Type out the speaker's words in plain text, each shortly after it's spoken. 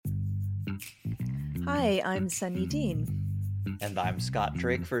Hi, I'm Sunyi Dean. And I'm Scott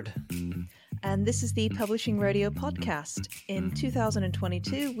Drakeford. And this is the Publishing Radio podcast. In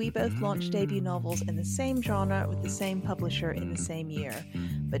 2022, we both launched debut novels in the same genre with the same publisher in the same year.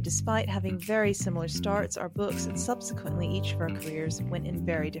 But despite having very similar starts, our books and subsequently each of our careers went in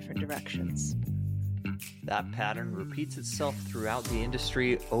very different directions. That pattern repeats itself throughout the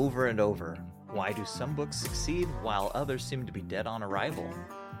industry over and over. Why do some books succeed while others seem to be dead on arrival?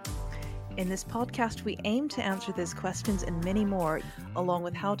 In this podcast, we aim to answer these questions and many more, along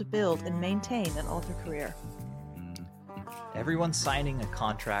with how to build and maintain an author career. Everyone signing a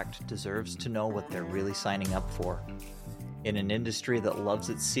contract deserves to know what they're really signing up for. In an industry that loves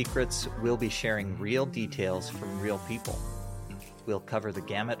its secrets, we'll be sharing real details from real people. We'll cover the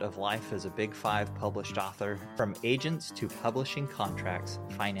gamut of life as a Big Five published author, from agents to publishing contracts,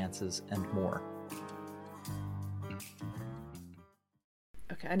 finances, and more.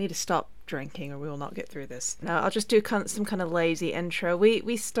 Okay, I need to stop drinking or we will not get through this. Now, I'll just do some kind of lazy intro.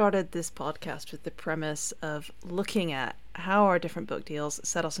 We started this podcast with the premise of looking at how our different book deals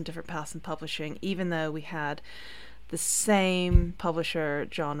set us on different paths in publishing, even though we had the same publisher,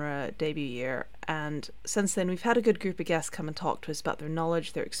 genre, debut year. And since then, we've had a good group of guests come and talk to us about their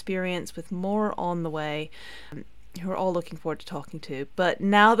knowledge, their experience, with more on the way, who are all looking forward to talking to. But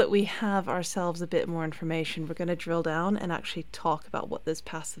now that we have ourselves a bit more information, we're going to drill down and actually talk about what those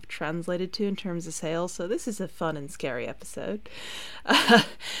paths have translated to in terms of sales. So this is a fun and scary episode.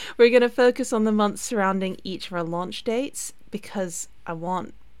 We're going to focus on the months surrounding each of our launch dates, because I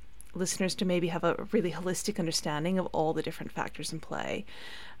want listeners to maybe have a really holistic understanding of all the different factors in play.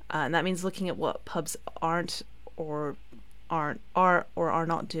 And that means looking at what pubs are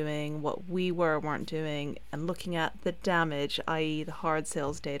not doing, what we weren't doing, and looking at the damage, i.e. the hard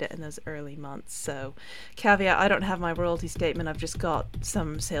sales data in those early months. So caveat, I don't have my royalty statement, I've just got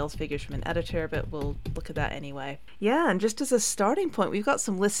some sales figures from an editor, but we'll look at that anyway. Yeah, and just as a starting point, we've got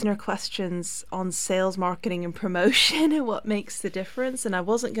some listener questions on sales, marketing, and promotion and what makes the difference. And I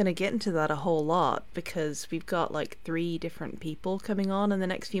wasn't going to get into that a whole lot because we've got like 3 different people coming on in the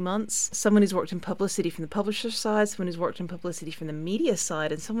next few months. Someone who's worked in publicity from the publisher side, someone who's worked in publicity from the media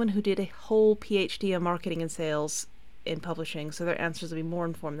side, and someone who did a whole PhD on marketing and sales in publishing, so their answers will be more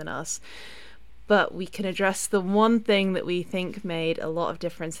informed than us. But we can address the one thing that we think made a lot of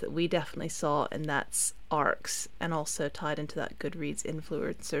difference that we definitely saw, and that's ARCs, and also tied into that Goodreads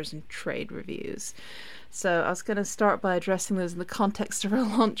influencers and trade reviews. So I was going to start by addressing those in the context of our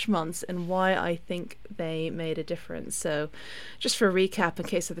launch months and why I think they made a difference. So just for a recap, in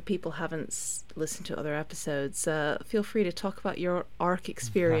case other people haven't listened to other episodes, feel free to talk about your ARC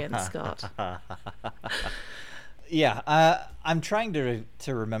experience, Scott. Yeah, I'm trying to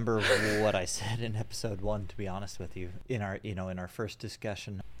remember what I said in episode 1, to be honest with you, in our first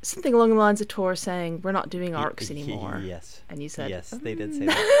discussion. Something along the lines of Tor saying we're not doing ARCs anymore. Yes. And you said yes, they did say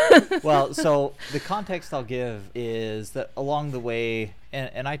that. Well, so the context I'll give is that along the way,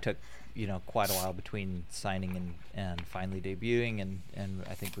 and I took quite a while between signing and finally debuting, and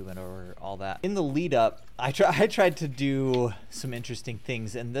I think we went over all that. In the lead up, I tried to do some interesting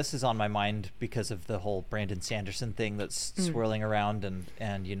things, and this is on my mind because of the whole Brandon Sanderson thing that's swirling around, and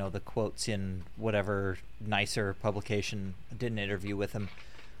the quotes in whatever nicer publication. I did an interview with him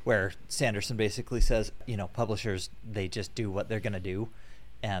where Sanderson basically says, publishers, they just do what they're going to do.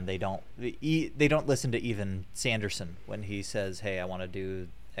 And they don't listen to even Sanderson when he says, hey, I want to do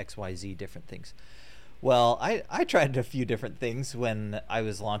XYZ different things. Well, I tried a few different things when I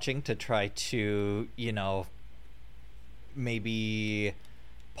was launching to try to, maybe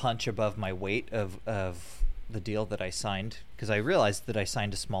punch above my weight of the deal that I signed, because I realized that I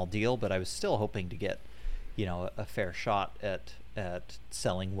signed a small deal, but I was still hoping to get, a fair shot at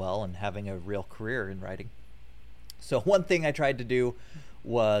selling well and having a real career in writing. So one thing I tried to do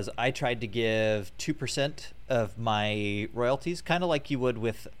was I tried to give 2% of my royalties, kind of like you would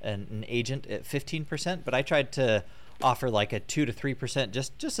with an agent at 15%, but I tried to offer like a 2 to 3%,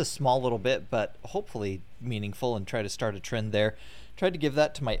 just a small little bit, but hopefully meaningful, and try to start a trend there. Tried to give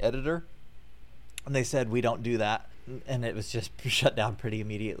that to my editor, and they said, we don't do that, and it was just shut down pretty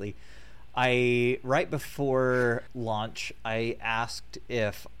immediately. Right before launch, I asked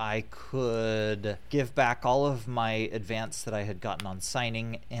if I could give back all of my advance that I had gotten on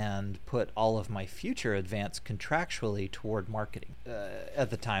signing and put all of my future advance contractually toward marketing. At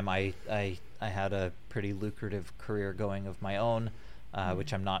the time, I had a pretty lucrative career going of my own,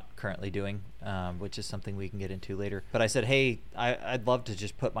 which I'm not currently doing, which is something we can get into later. But I said, hey, I'd love to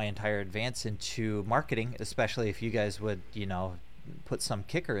just put my entire advance into marketing, especially if you guys would, put some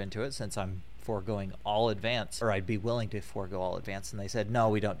kicker into it, since I'm foregoing all advance, or I'd be willing to forego all advance. And they said, no,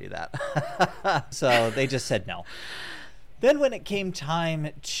 we don't do that. So they just said no. Then when it came time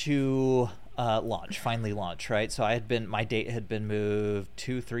to finally launch, right? So my date had been moved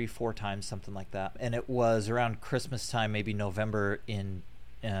 2, 3, 4 times, something like that. And it was around Christmas time, maybe November in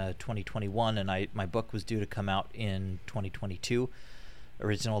 2021. And my book was due to come out in 2022.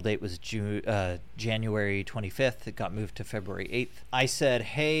 Original date was January 25th. It got moved to February 8th. I said,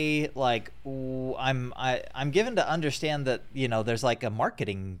 hey, like, I'm given to understand that, you know, there's like a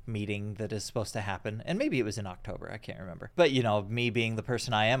marketing meeting that is supposed to happen. And maybe it was in October. I can't remember. But, you know, me being the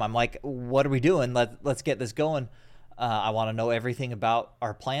person I am, I'm like, what are we doing? Let's get this going. I want to know everything about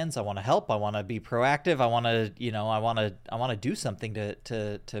our plans. I want to help. I want to be proactive. I want to, you know, I want to do something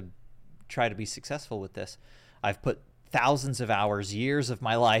to try to be successful with this. I've put thousands of hours, years of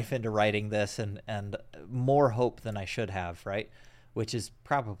my life into writing this, and more hope than I should have, right? Which is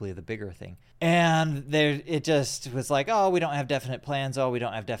probably the bigger thing. And it just was like, oh, we don't have definite plans. Oh, we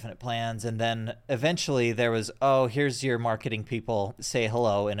don't have definite plans. And then eventually there was, oh, here's your marketing people, say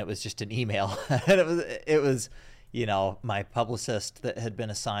hello. And it was just an email. And it was, you know, my publicist that had been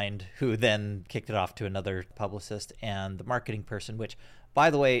assigned, who then kicked it off to another publicist, and the marketing person, which, by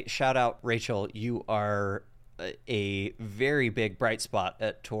the way, shout out, Rachel, you are a very big bright spot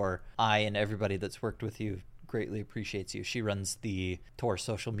at Tor. I and everybody that's worked with you greatly appreciates you. She runs the Tor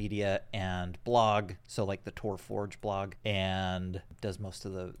social media and blog, so like the Tor Forge blog, and does most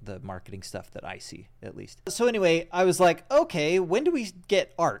of the marketing stuff that I see, at least. So anyway, I was like, okay, when do we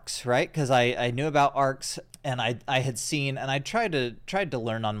get ARCs, right? Because I knew about ARCs, and I had seen, and I tried to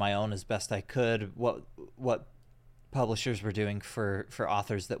learn on my own as best I could what publishers were doing for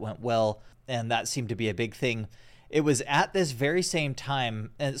authors that went well, and that seemed to be a big thing. It was at this very same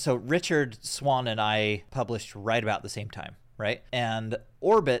time, and so Richard Swan and I published right about the same time, right? And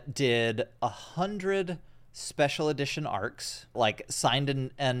Orbit did 100 special edition ARCs, like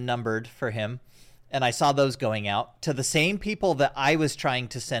signed and numbered for him, and I saw those going out to the same people that I was trying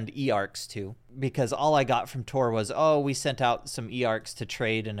to send e-ARCs to, because all I got from Tor was, oh, we sent out some e-ARCs to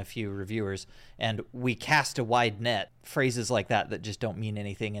trade and a few reviewers, and we cast a wide net, phrases like that just don't mean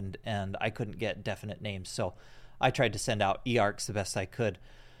anything, and I couldn't get definite names. So I tried to send out e-ARCs the best I could.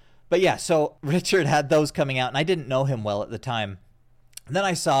 But yeah, so Richard had those coming out, and I didn't know him well at the time. And then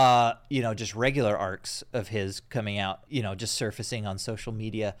I saw, you know, just regular ARCs of his coming out, you know, just surfacing on social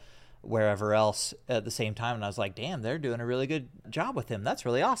media, wherever else at the same time. And I was like, damn, they're doing a really good job with him. That's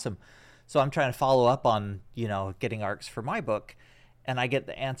really awesome. So I'm trying to follow up on, you know, getting ARCs for my book. And I get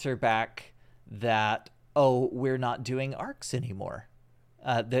the answer back that, oh, we're not doing ARCs anymore.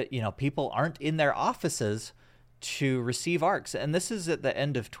 That, you know, people aren't in their offices to receive ARCs. And this is at the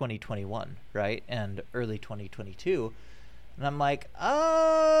end of 2021, right? And early 2022. And I'm like,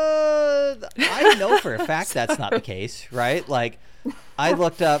 I know for a fact that's not the case, right? Like, I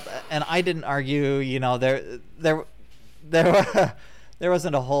looked up, and I didn't argue, you know, there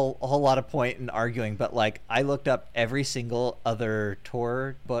wasn't a whole lot of point in arguing, but like, I looked up every single other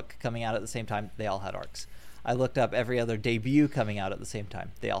Tor book coming out at the same time. They all had ARCs. I looked up every other debut coming out at the same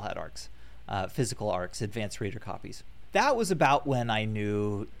time. They all had ARCs, physical ARCs, advanced reader copies. That was about when I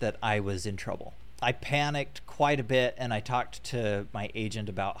knew that I was in trouble. I panicked quite a bit, and I talked to my agent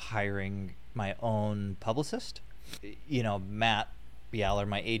about hiring my own publicist. You know, Matt Bialer,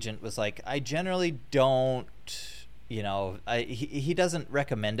 my agent, was like, I generally don't, you know, he doesn't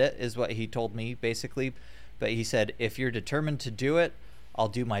recommend it, is what he told me, basically. But he said, if you're determined to do it, I'll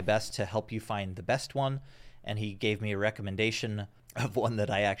do my best to help you find the best one. And he gave me a recommendation of one that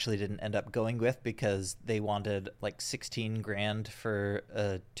I actually didn't end up going with, because they wanted like $16,000 for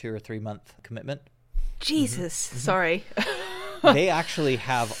a 2 or 3 month commitment. Jesus, sorry. They actually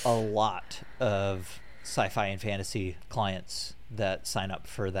have a lot of sci-fi and fantasy clients that sign up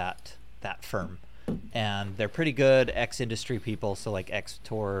for that firm, and they're pretty good ex-industry people, so like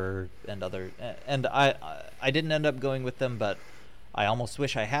ex-Tor and other. And I didn't end up going with them, but I almost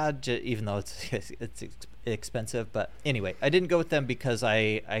wish I had, even though it's expensive. But anyway, I didn't go with them because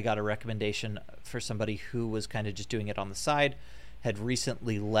I got a recommendation for somebody who was kind of just doing it on the side, had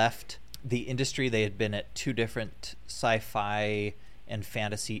recently left the industry. They had been at 2 different sci-fi and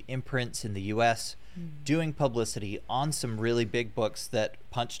fantasy imprints in the US, doing publicity on some really big books that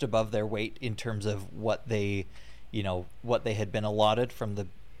punched above their weight in terms of what they had been allotted from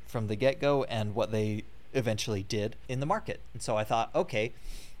the get-go and what they eventually did in the market. And so I thought, okay,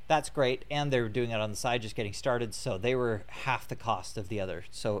 that's great. And they were doing it on the side, just getting started. So they were half the cost of the other.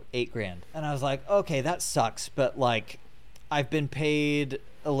 So $8,000. And I was like, okay, that sucks. But like, I've been paid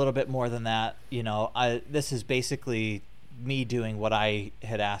a little bit more than that. You know, this is basically me doing what I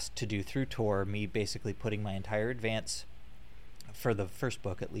had asked to do through Tor, me basically putting my entire advance, for the first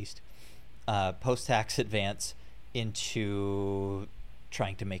book at least, post-tax advance into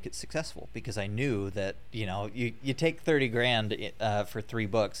trying to make it successful, because I knew that, you take 30 grand for 3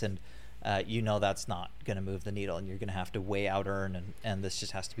 books, and that's not going to move the needle, and you're going to have to way out earn, and this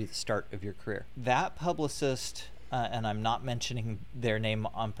just has to be the start of your career. That publicist, and I'm not mentioning their name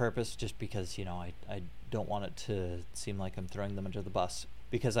on purpose just because, I don't want it to seem like I'm throwing them under the bus,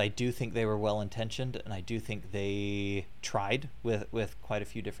 because I do think they were well-intentioned, and I do think they tried with quite a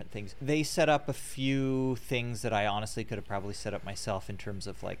few different things. They set up a few things that I honestly could have probably set up myself in terms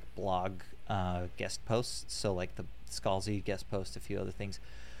of like blog guest posts, so like the Scalzi guest post, a few other things.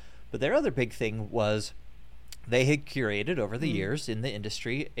 But their other big thing was they had curated over the years in the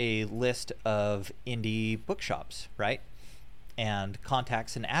industry a list of indie bookshops, right? And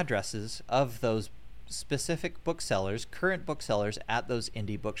contacts and addresses of those specific booksellers, current booksellers at those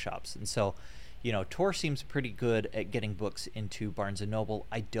indie bookshops. And so, Tor seems pretty good at getting books into Barnes & Noble.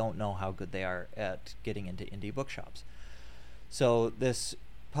 I don't know how good they are at getting into indie bookshops. So this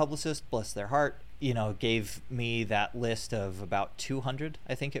publicist, bless their heart, gave me that list of about 200,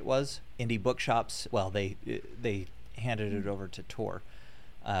 I think it was, indie bookshops. Well, they handed it over to Tor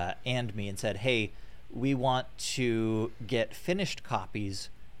and me and said, hey, we want to get finished copies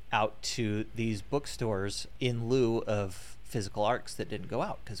out to these bookstores in lieu of physical ARCs that didn't go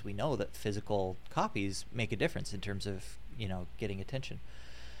out, because we know that physical copies make a difference in terms of, getting attention.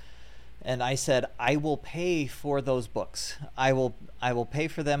 And I said, I will pay for those books. I will pay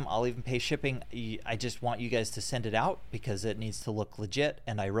for them. I'll even pay shipping. I just want you guys to send it out because it needs to look legit.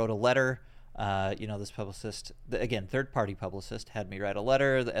 And I wrote a letter. This publicist, again, third-party publicist, had me write a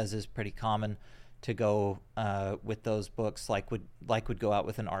letter, as is pretty common, to go with those books, like would go out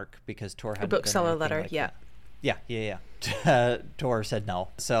with an ARC, because Tor had a bookseller letter, like yeah. Tor said no.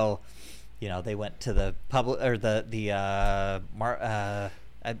 So, they went to the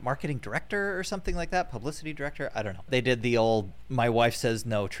marketing director or something like that, publicity director, I don't know. They did the old "my wife says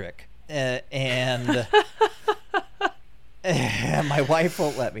no" trick, and my wife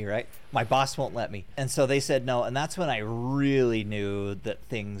won't let me, right? My boss won't let me. And so they said no, and that's when I really knew that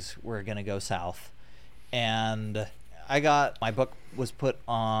things were going to go south. And my book was put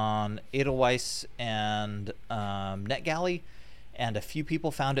on Edelweiss and NetGalley, and a few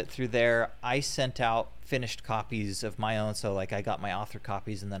people found it through there. I sent out finished copies of my own, so like I got my author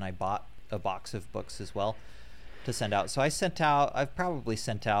copies, and then I bought a box of books as well to send out. So I've probably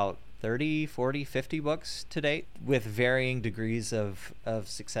sent out 30, 40, 50 books to date, with varying degrees of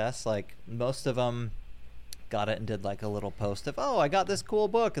success. Like most of them got it and did like a little post of, oh, I got this cool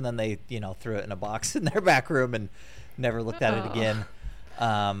book, and then they threw it in a box in their back room and never looked at it again.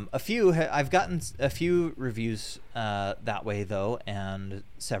 I've gotten a few reviews that way though, and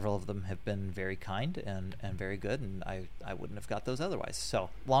several of them have been very kind and very good, and I wouldn't have got those otherwise. So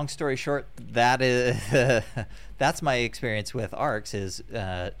long story short, that is that's my experience with ARCs, is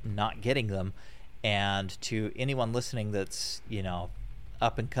not getting them. And to anyone listening that's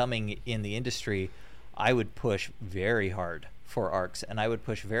up and coming in the industry, I would push very hard for ARCs, and I would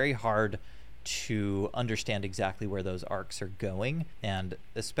push very hard to understand exactly where those ARCs are going, and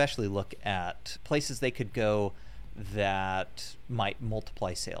especially look at places they could go that might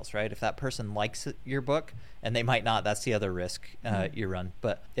multiply sales, right? If that person likes your book, and they might not, that's the other risk you run.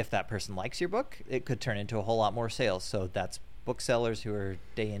 But if that person likes your book, it could turn into a whole lot more sales. So that's booksellers who are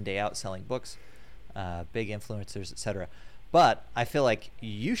day in, day out selling books, big influencers, etc. But I feel like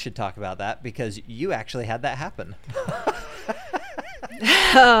you should talk about that because you actually had that happen.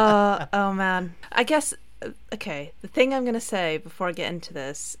 Oh man. I guess, okay, the thing I'm going to say before I get into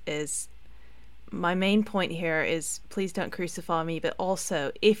this is, my main point here is, please don't crucify me, but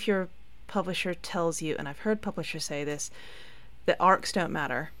also, if your publisher tells you, and I've heard publishers say this, that ARCs don't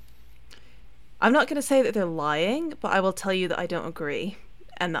matter, I'm not going to say that they're lying, but I will tell you that I don't agree,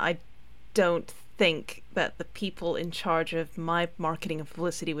 and that I don't think that the people in charge of my marketing and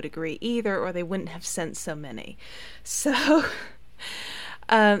publicity would agree either, or they wouldn't have sent so many. So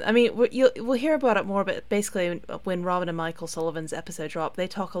I mean, we'll hear about it more, but basically when Robin and Michael Sullivan's episode dropped, they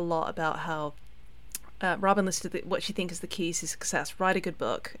talk a lot about how Robin listed what she thinks is the keys to success. Write a good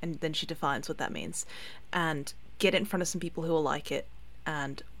book, and then she defines what that means, and get it in front of some people who will like it,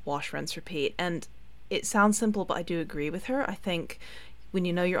 and wash, rinse, repeat. And it sounds simple, but I do agree with her. I think when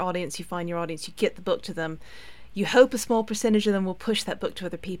you know your audience, you find your audience, you get the book to them, you hope a small percentage of them will push that book to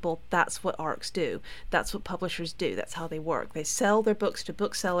other people. That's what ARCs do. That's what publishers do. That's how they work. They sell their books to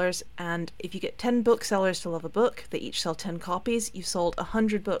booksellers, and if you get 10 booksellers to love a book, they each sell 10 copies, you've sold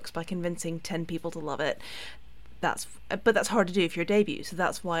 100 books by convincing 10 people to love it. that's hard to do if you're a debut, so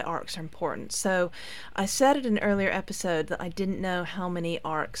that's why arcs are important. So I said in an earlier episode that I didn't know how many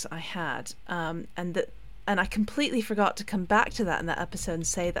arcs I had, and I completely forgot to come back to that in that episode and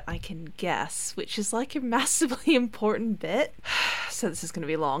say that I can guess, which is like a massively important bit. So this is going to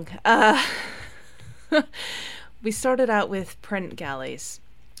be long. We started out with print galleys.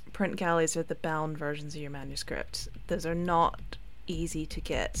 Print galleys are the bound versions of your manuscript. Those are not easy to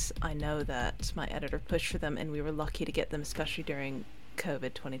get. I know that my editor pushed for them, and we were lucky to get them, especially during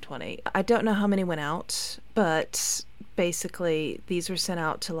COVID 2020. I don't know how many went out, but basically these were sent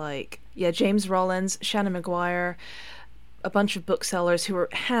out to James Rollins, Shannon McGuire, a bunch of booksellers who were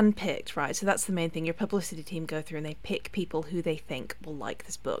handpicked, right? So that's the main thing. Your publicity team go through and they pick people who they think will like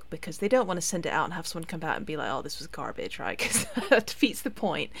this book, because they don't want to send it out and have someone come out and be like, oh, this was garbage, right? Because that defeats the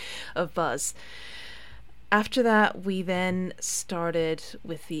point of buzz. After that, we then started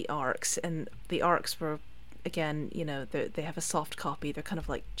with the arcs, and the arcs were, again, they have a soft copy. They're kind of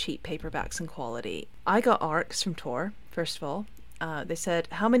like cheap paperbacks in quality. I got arcs from Tor, first of all. They said,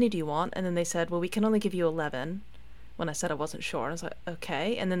 how many do you want? And then they said, well, we can only give you 11. When I said I wasn't sure, and I was like,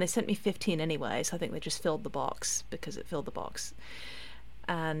 okay. And then they sent me 15 anyway, so I think they just filled the box because it filled the box.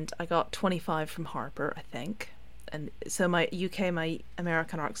 And I got 25 from Harper, I think. And so my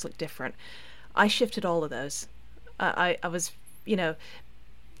American arcs look different. I shifted all of those. I was,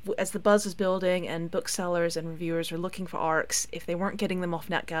 as the buzz was building and booksellers and reviewers were looking for arcs, if they weren't getting them off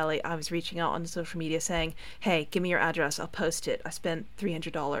NetGalley, I was reaching out on social media saying, hey, give me your address, I'll post it. I spent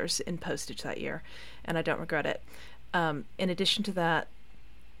 $300 in postage that year, and I don't regret it. In addition to that,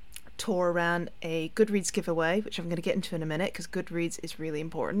 Tor ran a Goodreads giveaway, which I'm going to get into in a minute because Goodreads is really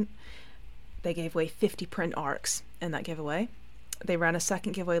important. They gave away 50 print arcs in that giveaway. They ran a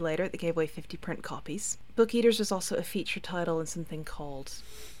second giveaway later that gave away 50 print copies. Book Eaters was also a feature title in something called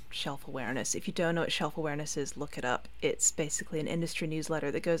Shelf Awareness. If you don't know what Shelf Awareness is, look it up. It's basically an industry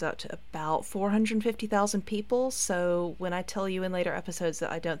newsletter that goes out to about 450,000 people. So when I tell you in later episodes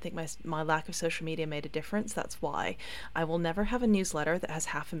that I don't think my lack of social media made a difference, that's why. I will never have a newsletter that has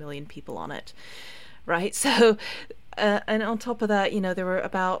 500,000 people on it, right? So and on top of that, there were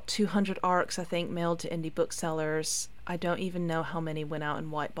about 200 arcs, I think, mailed to indie booksellers. I don't even know how many went out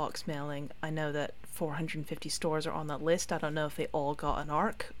in Whitebox mailing. I know that 450 stores are on that list. I don't know if they all got an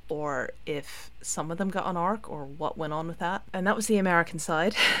arc, or if some of them got an arc, or what went on with that. And that was the American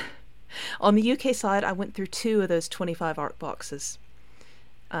side. On the UK side, I went through 2 of those 25 arc boxes.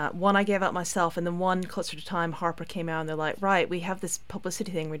 One I gave out myself, and then one closer to time, Harper came out and they're like, right, we have this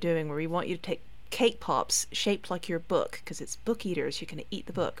publicity thing we're doing where we want you to take cake pops shaped like your book, because it's Book Eaters, you're going to eat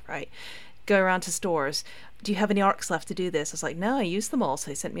the book, right? Go around to stores. Do you have any arcs left to do this? I was like, no, I used them all.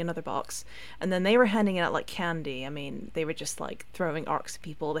 So they sent me another box. And then they were handing it out like candy. I mean, they were just like throwing arcs at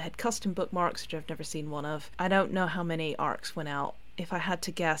people. They had custom bookmarks, which I've never seen one of. I don't know how many arcs went out. If I had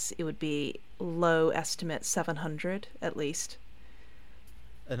to guess, it would be low estimate 700 at least.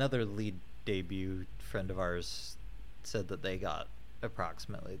 Another lead debut friend of ours said that they got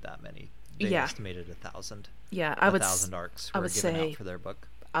approximately that many. They estimated 1,000. Yeah, 1,000 arcs were given out for their book.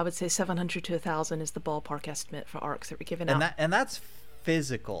 I would say 700 to 1,000 is the ballpark estimate for arcs that were given out. And that's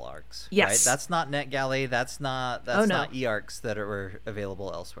physical arcs, yes. Right? That's not NetGalley. That's not e-arcs that are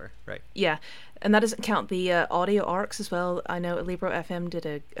available elsewhere, right? Yeah, and that doesn't count the audio arcs as well. I know Libro FM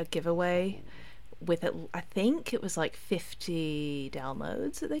did a giveaway with it. I think it was like 50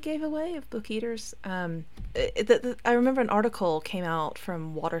 downloads that they gave away of Book Eaters. I remember an article came out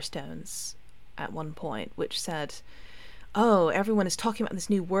from Waterstones at one point, which said, oh, everyone is talking about this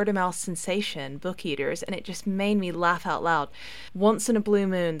new word-of-mouth sensation, Book Eaters, and it just made me laugh out loud. Once in a blue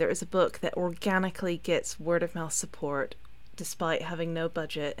moon, there is a book that organically gets word-of-mouth support despite having no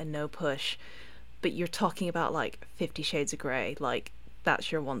budget and no push, but you're talking about like 50 Shades of Grey, like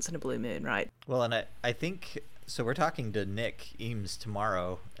that's your once in a blue moon, right? Well, and I think, so we're talking to Nick Eames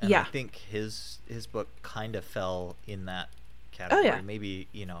tomorrow, and I think his book kind of fell in that category. Oh, yeah. Maybe,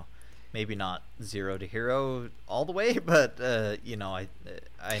 maybe not zero to hero all the way, but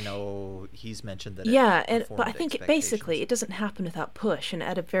I know he's mentioned that. But I think it doesn't happen without push, and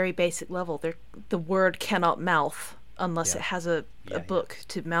at a very basic level, the word cannot mouth unless it has a book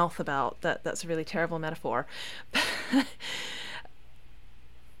to mouth about. That's a really terrible metaphor.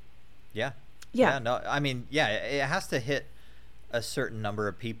 Yeah. No, I mean, it has to hit a certain number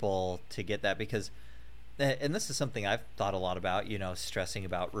of people to get that, because. And this is something I've thought a lot about, stressing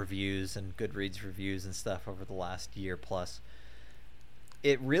about reviews and Goodreads reviews and stuff over the last year plus.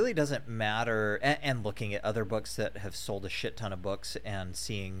 It really doesn't matter, and looking at other books that have sold a shit ton of books and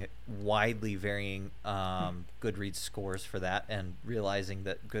seeing widely varying Goodreads scores for that, and realizing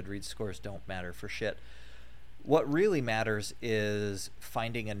that Goodreads scores don't matter for shit. What really matters is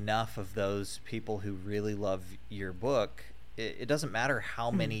finding enough of those people who really love your book. It doesn't matter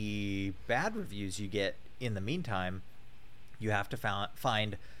how many bad reviews you get in the meantime. You have to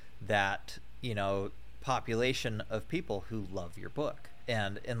find that, population of people who love your book.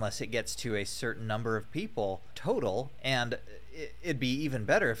 And unless it gets to a certain number of people total, and it'd be even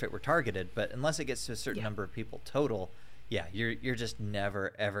better if it were targeted, but unless it gets to a certain number of people total, you're just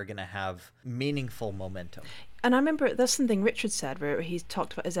never, ever going to have meaningful momentum. And I remember that's something Richard said, where he's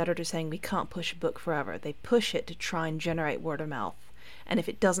talked about his editor saying we can't push a book forever. They push it to try and generate word of mouth. And if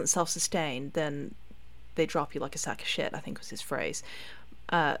it doesn't self-sustain, then they drop you like a sack of shit, I think was his phrase.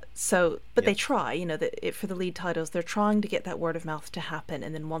 But they try, for the lead titles, they're trying to get that word of mouth to happen.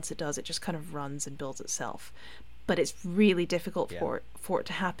 And then once it does, it just kind of runs and builds itself. But it's really difficult for it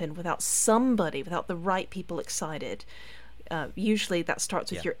to happen without the right people excited. Usually that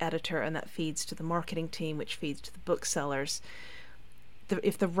starts with your editor, and that feeds to the marketing team, which feeds to the booksellers.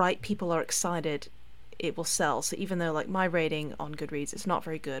 If the right people are excited, it will sell. So even though, like, my rating on Goodreads is not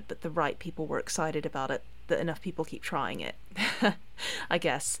very good, but the right people were excited about it, that enough people keep trying it, I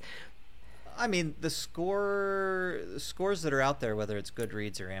guess. I mean, the scores that are out there, whether it's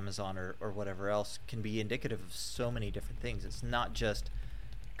Goodreads or Amazon or whatever else, can be indicative of so many different things. It's not just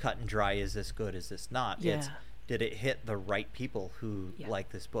cut and dry, is this good, is this not? Yeah. It's, did it hit the right people who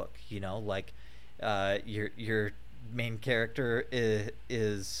like this book? Like your main character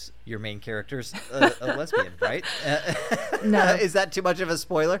is your main character's a lesbian, right? No. Is that too much of a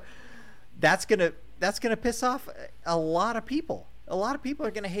spoiler? That's gonna piss off a lot of people. A lot of people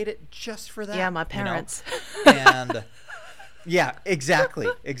are gonna hate it just for that. Yeah, my parents. And yeah, exactly.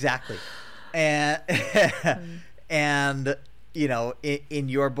 And and in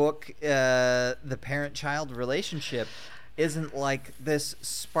your book, the parent-child relationship isn't like this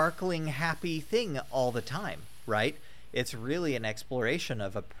sparkling, happy thing all the time, right? It's really an exploration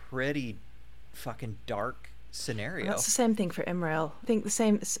of a pretty fucking dark scenario. Well, that's the same thing for Imrail. I think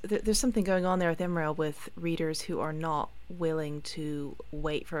there's something going on there with Imrail, with readers who are not willing to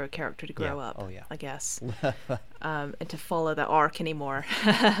wait for a character to grow up. I guess. And to follow that arc anymore.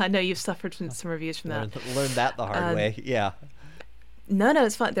 I know you've suffered from some reviews from that. Learned that the hard way. Yeah. No,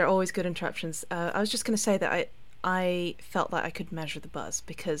 it's fine. They're always good interruptions. I was just going to say that I felt like I could measure the buzz,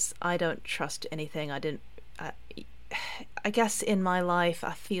 because I don't trust anything. I guess in my life,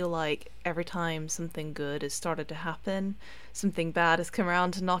 I feel like every time something good has started to happen, something bad has come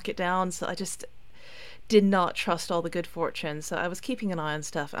around to knock it down. So I just did not trust all the good fortune. So I was keeping an eye on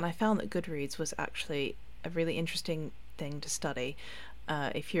stuff, and I found that Goodreads was actually a really interesting thing to study.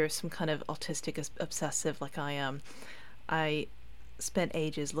 If you're some kind of autistic obsessive like I am, I spent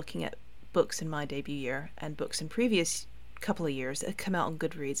ages looking at books in my debut year and books in previous couple of years that had come out on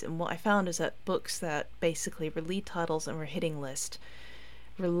Goodreads, and what I found is that books that basically were lead titles and were hitting list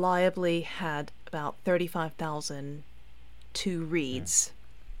reliably had about 35,000 to reads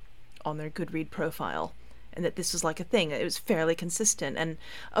on their Goodread profile, and that this was like a thing. It was fairly consistent, and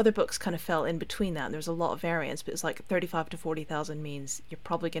other books kind of fell in between that, and there was a lot of variance, but it's like 35 to 40,000 means you're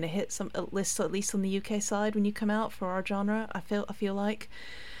probably going to hit some lists, at least on the UK side, when you come out for our genre. I feel like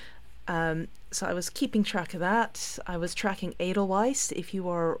so I was keeping track of that. I was tracking Edelweiss. If you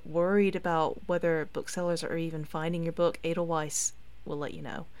are worried about whether booksellers are even finding your book, Edelweiss will let you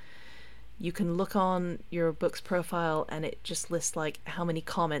know. You can look on your book's profile, and it just lists like how many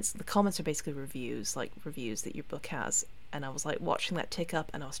comments. The comments are basically reviews, like reviews that your book has. And I was like watching that tick up,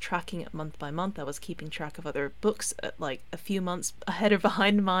 and I was tracking it month by month. I was keeping track of other books like a few months ahead or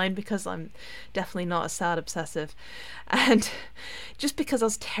behind mine, because I'm definitely not a sad obsessive. And just because I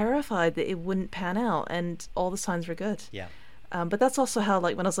was terrified that it wouldn't pan out, and all the signs were good. Yeah. But that's also how,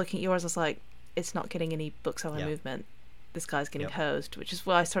 like, when I was looking at yours, I was like, it's not getting any bookseller movement. This guy's getting hosed, which is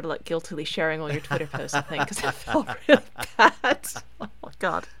why I started like guiltily sharing all your Twitter posts, I think, because I felt really bad. Oh my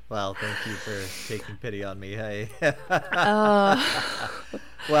god. Well, thank you for taking pity on me. Hey. Well,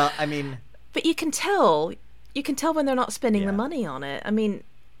 I mean, but you can tell when they're not spending the money on it. I mean,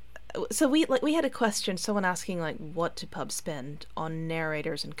 so we had a question, someone asking like, what do pubs spend on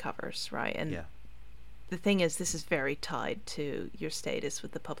narrators and covers, right? And the thing is, this is very tied to your status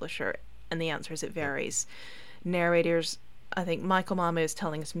with the publisher, and the answer is it varies. Narrators, I think Michael Mama is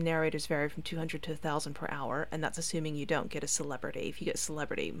telling us narrators vary from 200 to 1,000 per hour, and that's assuming you don't get a celebrity. If you get a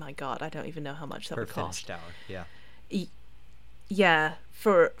celebrity, my god, I don't even know how much that would cost. Per finished hour, yeah.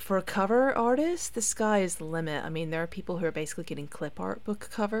 For a cover artist, the sky is the limit. I mean, there are people who are basically getting clip art book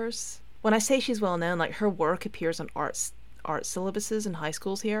covers. When I say she's well known, like, her work appears on art syllabuses in high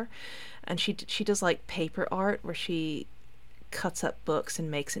schools here, and she does like paper art where she cuts up books and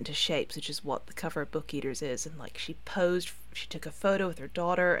makes into shapes, which is what the cover of Book Eaters is. And like she took a photo with her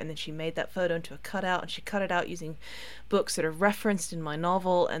daughter, and then she made that photo into a cutout, and she cut it out using books that are referenced in my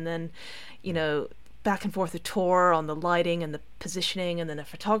novel, and then, you know, back and forth a tour on the lighting and the positioning, and then a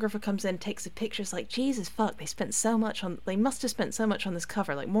photographer comes in, takes the pictures. Like, Jesus fuck, they must have spent so much on this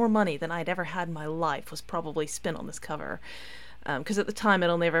cover. Like, more money than I'd ever had in my life was probably spent on this cover. Because at the time I'd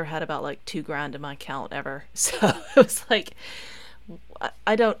only ever had about like $2,000 in my account ever. So it was like,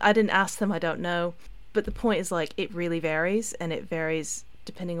 I didn't ask them, I don't know. But the point is, like, it really varies, and it varies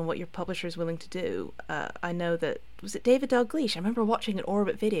depending on what your publisher is willing to do. I know that, was it David Dalgleish? I remember watching an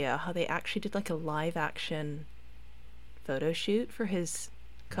Orbit video how they actually did like a live action photo shoot for his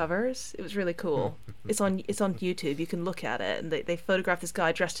covers. It was really cool. It's on YouTube. You can look at it, and they photographed this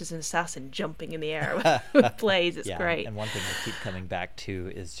guy dressed as an assassin jumping in the air with blades. It's great. And one thing I keep coming back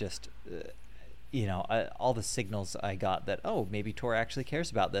to is just all the signals I got that, oh, maybe Tor actually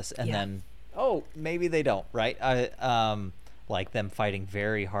cares about this, and then, oh, maybe they don't, right? Like them fighting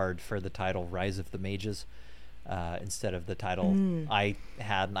very hard for the title Rise of the Mages instead of the title I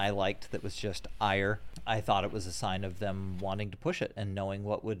had and I liked that was just Ire. I thought it was a sign of them wanting to push it and knowing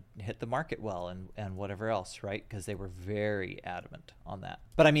what would hit the market well and whatever else, right? Because they were very adamant on that.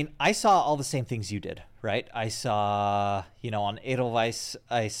 But I mean, I saw all the same things you did, right? I saw, on Edelweiss,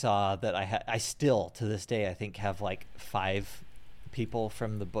 I saw that I still, to this day, I think have like 5 people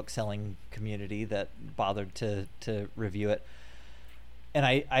from the book selling community that bothered to review it. And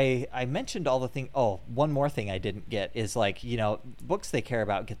I mentioned all the things. Oh, one more thing I didn't get is, like, books they care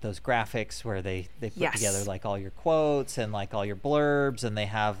about get those graphics where they put together like all your quotes and like all your blurbs, and they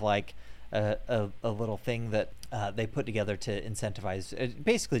have like a little thing that they put together to incentivize,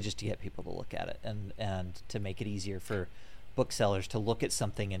 basically just to get people to look at it and to make it easier for booksellers to look at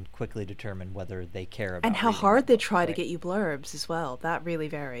something and quickly determine whether they care about it. And how hard they try to get you blurbs as well. That really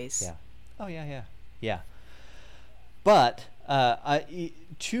varies. Yeah. Oh, yeah. But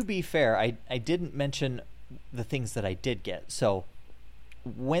to be fair, I didn't mention the things that I did get. So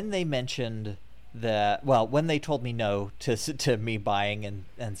when they mentioned when they told me no to me buying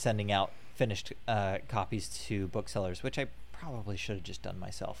and sending out finished copies to booksellers, which I probably should have just done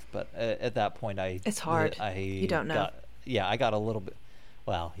myself. But at that point, it's hard. You don't know. I got a little bit.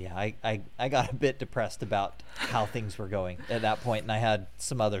 Well, yeah, I got a bit depressed about how things were going at that point, and I had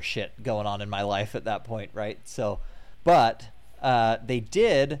some other shit going on in my life at that point, right? So, but they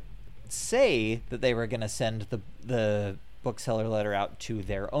did say that they were going to send the bookseller letter out to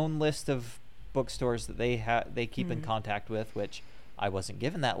their own list of bookstores that they keep in contact with, which I wasn't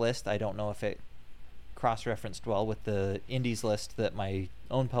given that list. I don't know if it cross-referenced well with the indies list that my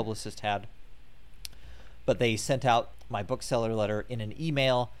own publicist had. But they sent out my bookseller letter in an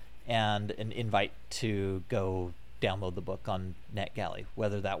email and an invite to go download the book on NetGalley.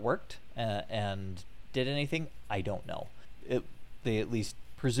 Whether that worked and did anything, I don't know. They at least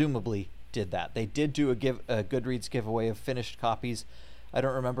presumably did that. They did do a Goodreads giveaway of finished copies. I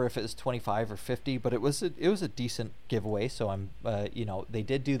don't remember if it was 25 or 50, but it was a decent giveaway. So they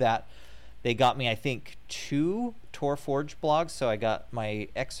did do that. They got me, I think, 2 Tor Forge blogs. So I got my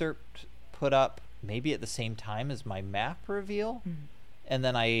excerpt put up maybe at the same time as my map reveal. And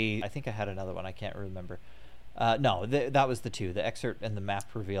then I think I had another one. I can't remember. No, that was the 2, the excerpt and the map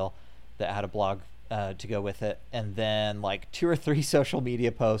reveal that had a blog to go with it. And then like 2 or 3 social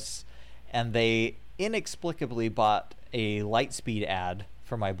media posts. And they inexplicably bought a Lightspeed ad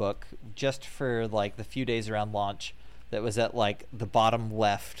for my book just for like the few days around launch that was at like the bottom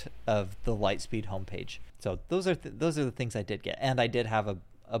left of the Lightspeed homepage. So those are the things I did get. And I did have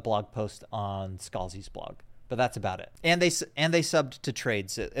a blog post on Scalzi's blog, but that's about it. And they subbed to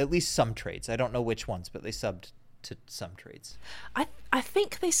trades, at least some trades. I don't know which ones, but they subbed to some trades. I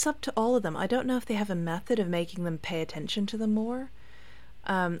think they subbed to all of them. I don't know if they have a method of making them pay attention to them more.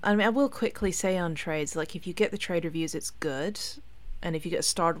 I mean, I will quickly say on trades, like if you get the trade reviews, it's good. And if you get a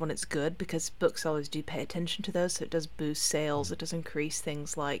starred one, it's good because booksellers do pay attention to those. So it does boost sales. It does increase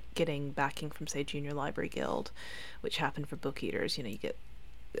things like getting backing from, say, Junior Library Guild, which happened for Book Eaters. You get.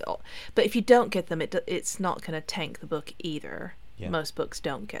 But if you don't get them, it's not going to tank the book either. Yeah. Most books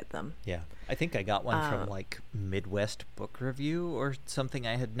don't get them. Yeah. I think I got one from like Midwest Book Review or something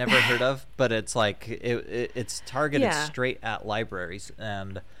I had never heard of, but it's like it's targeted straight at libraries.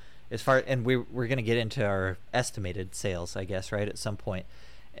 And we're going to get into our estimated sales, I guess, right, at some point.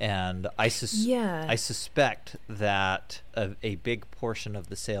 And I suspect that a big portion of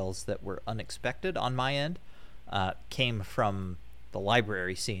the sales that were unexpected on my end came from the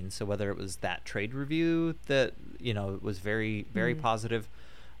library scene. So whether it was that trade review that was very very positive,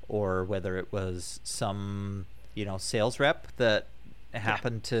 or whether it was some sales rep that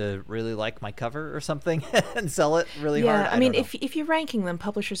happened to really like my cover or something and sell it really hard. I mean, if you're ranking them,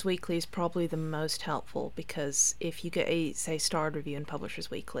 Publishers Weekly is probably the most helpful, because if you get a, say, starred review in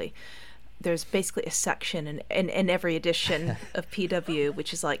Publishers Weekly, there's basically a section in every edition of PW,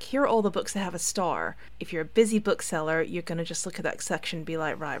 which is like, here are all the books that have a star. If you're a busy bookseller, you're going to just look at that section and be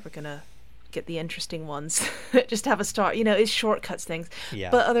like, right, we're going to get the interesting ones just have a star. It shortcuts things.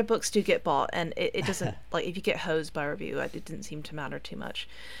 But other books do get bought, and it doesn't like, if you get hosed by a review, it didn't seem to matter too much.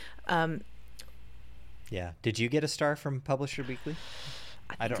 Did you get a star from Publisher Weekly?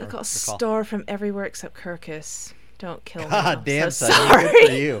 I got a star from everywhere except Kirkus. Don't kill me. God damn, so Sunyi, sorry. good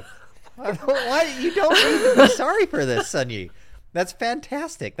for you. Why you don't need to be sorry for this, Sunyi? That's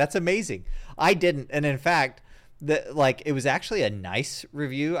fantastic. That's amazing. I didn't, and in fact, it was actually a nice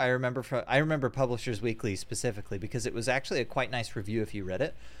review. I remember Publishers Weekly specifically because it was actually a quite nice review if you read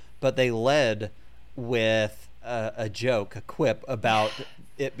it. But they led with a joke, a quip about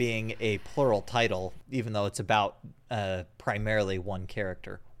it being a plural title, even though it's about primarily one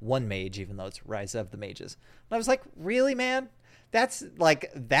character, one mage, even though it's Rise of the Mages. And I was like, really, man? That's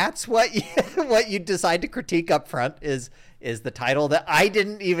what you decide to critique up front is the title that I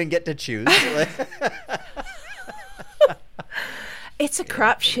didn't even get to choose. It's a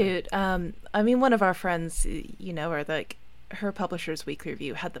crapshoot. I mean, one of our friends, or like her Publisher's Weekly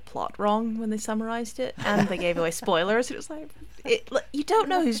review had the plot wrong when they summarized it, and they gave away spoilers. It was like, you don't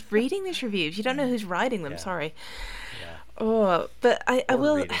know who's reading these reviews. You don't know who's writing them. Sorry. Yeah. Oh, but I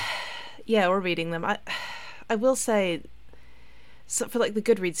will. Reading. Yeah, we're reading them. I will say, so for like the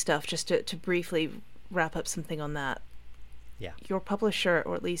Goodreads stuff, just to briefly wrap up something on that. Yeah. Your publisher,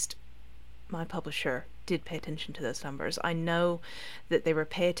 or at least my publisher, did pay attention to those numbers. I know that they were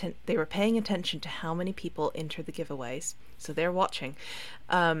paying attention to how many people enter the giveaways, so they're watching.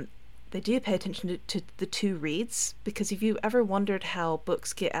 They do pay attention to the 2 reads, because if you ever wondered how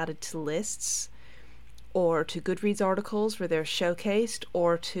books get added to lists, or to Goodreads articles where they're showcased,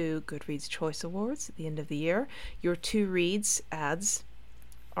 or to Goodreads Choice Awards at the end of the year, your 2 reads ads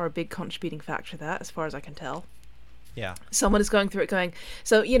are a big contributing factor to that, as far as I can tell. Yeah. Someone is going through it going,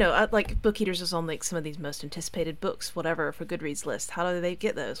 so, like Book Eaters is on like some of these most anticipated books, whatever, for Goodreads list. How do they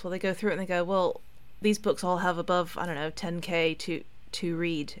get those? Well, they go through it and they go, well, these books all have above, 10K to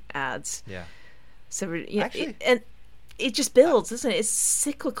read ads. Yeah. So, and it just builds, doesn't it? It's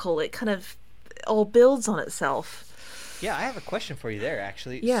cyclical. It kind of all builds on itself. Yeah, I have a question for you there,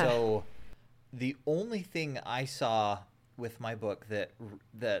 actually. Yeah. So the only thing I saw with my book that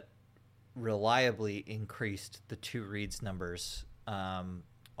reliably increased the 2 reads numbers on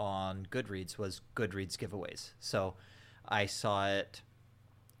Goodreads was Goodreads giveaways. So I saw it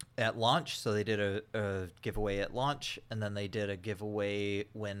at launch. So they did a giveaway at launch, and then they did a giveaway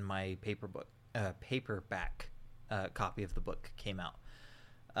when my paperback copy of the book came out.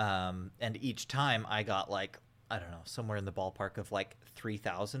 And each time I got somewhere in the ballpark of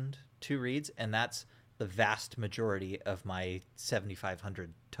 3,000 2 reads, and that's the vast majority of my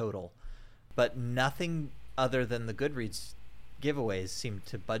 7,500 total. But nothing other than the Goodreads giveaways seemed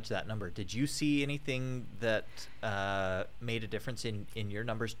to budge that number. Did you see anything that made a difference in your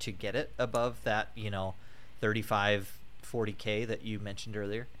numbers to get it above that 35, 40K that you mentioned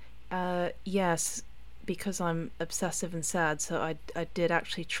earlier? Yes, because I'm obsessive and sad, so I did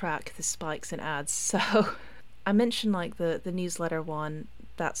actually track the spikes in ads. So I mentioned the newsletter one.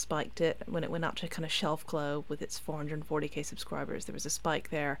 That spiked it when it went up to kind of shelf glow with its 440K subscribers. There was a spike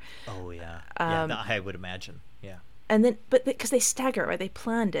there. Oh yeah, I would imagine. Yeah. And then, but because they stagger, right? They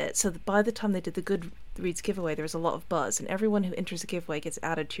planned it, so by the time they did the Goodreads giveaway, there was a lot of buzz, and everyone who enters the giveaway gets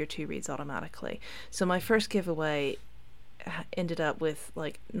added to your 2 reads automatically. So my first giveaway ended up with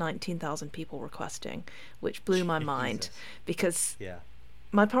 19,000 people requesting, which blew my mind, because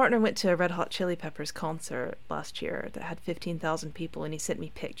my partner went to a Red Hot Chili Peppers concert last year that had 15,000 people, and he sent me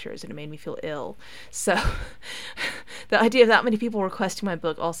pictures, and it made me feel ill. So the idea of that many people requesting my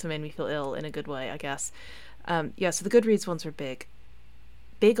book also made me feel ill in a good way, I guess. So the Goodreads ones were big.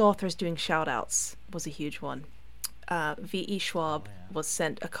 Big authors doing shout-outs was a huge one. V.E. Schwab was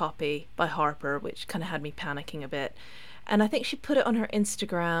sent a copy by Harper, which kind of had me panicking a bit. And I think she put it on her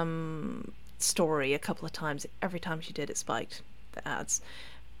Instagram story a couple of times. Every time she did, it spiked the ads.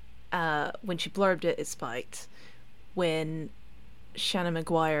 When she blurbed it, it spiked. When Shannon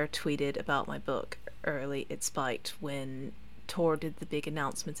Maguire tweeted about my book early, it spiked. When Tor did the big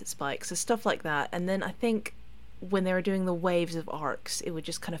announcements, it spiked. So stuff like that. And then I think when they were doing the waves of arcs, it would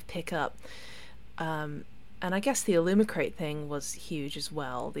just kind of pick up. And I guess the Illumicrate thing was huge as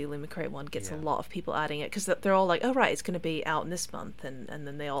well. The Illumicrate one gets a lot of people adding it because they're all like, oh, right, it's going to be out in this month. And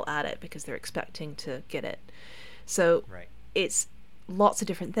then they all add it because they're expecting to get it. So it's lots of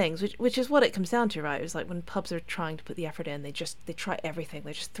different things, which is what it comes down to, right? It's like when pubs are trying to put the effort in, they try everything.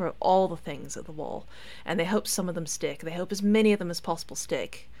 They just throw all the things at the wall. And they hope some of them stick. They hope as many of them as possible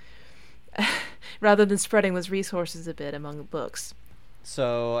stick. Rather than spreading those resources a bit among the books.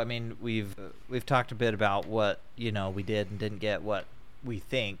 So, I mean, we've talked a bit about what, we did and didn't get, what we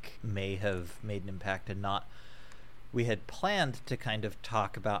think may have made an impact and not. We had planned to kind of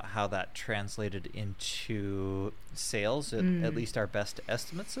talk about how that translated into sales, at least our best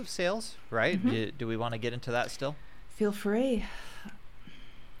estimates of sales, right? Mm-hmm. Do we want to get into that still? Feel free.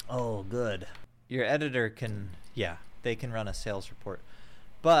 Oh, good. Your editor they can run a sales report.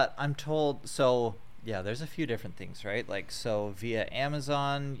 But I'm told, there's a few different things, right? Like, so via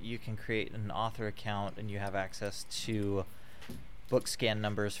Amazon, you can create an author account and you have access to book scan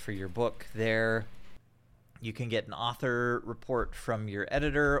numbers for your book there. You can get an author report from your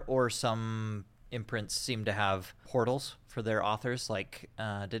editor, or some imprints seem to have portals for their authors. Like,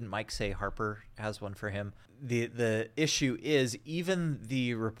 didn't Mike say Harper has one for him? The issue is, even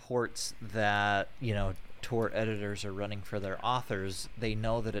the reports that, tour editors are running for their authors, they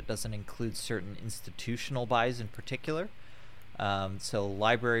know that it doesn't include certain institutional buys in particular. So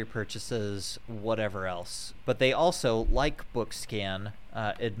library purchases, whatever else. But they also, like BookScan,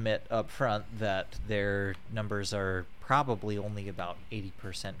 admit up front that their numbers are probably only about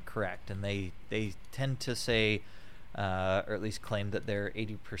 80% correct. And they tend to say, or at least claim, that they're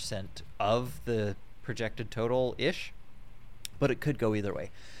 80% of the projected total-ish. But it could go either way.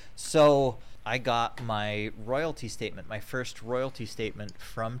 So I got my royalty statement, my first royalty statement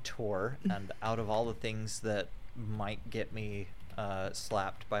from Tor, and out of all the things that might get me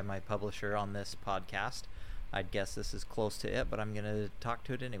slapped by my publisher on this podcast, I'd guess this is close to it, but I'm going to talk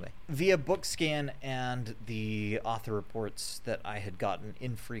to it anyway. Via BookScan and the author reports that I had gotten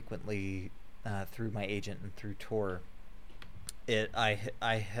infrequently through my agent and through Tor, I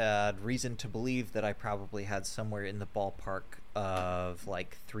had reason to believe that I probably had somewhere in the ballpark of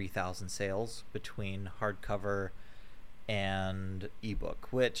like 3,000 sales between hardcover and ebook,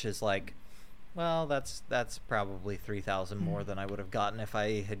 which is like, well, that's probably 3,000 more than I would have gotten if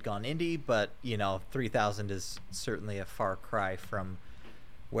I had gone indie, but 3,000 is certainly a far cry from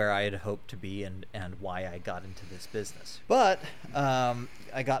where I had hoped to be and why I got into this business. But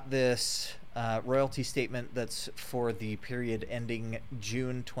I got this royalty statement that's for the period ending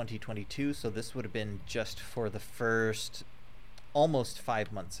June 2022, so this would have been just for the first almost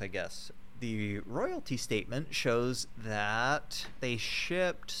 5 months, I guess. The royalty statement shows that they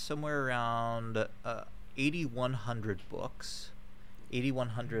shipped somewhere around 8,100 books,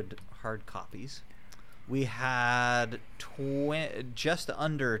 8,100 hard copies. We had just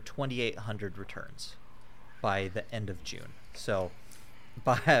under 2,800 returns by the end of June. So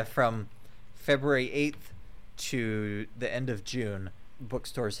from February 8th to the end of June,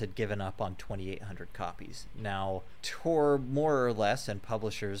 bookstores had given up on 2,800 copies. Now, Tor, more or less, and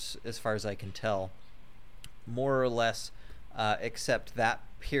publishers, as far as I can tell, more or less accept that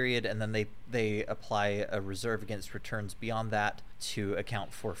period, and then they apply a reserve against returns beyond that to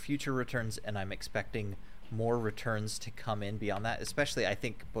account for future returns, and I'm expecting more returns to come in beyond that. Especially, I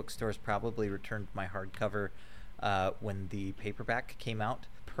think bookstores probably returned my hardcover when the paperback came out.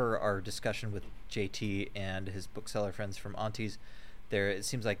 Per our discussion with JT and his bookseller friends from Aunties, it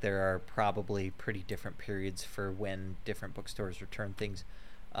seems like there are probably pretty different periods for when different bookstores return things.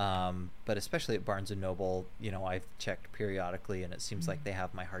 But especially at Barnes & Noble, I've checked periodically, and it seems like they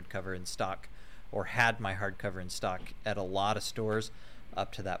have my hardcover in stock, or had my hardcover in stock at a lot of stores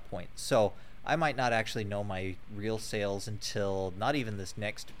up to that point. So I might not actually know my real sales until not even this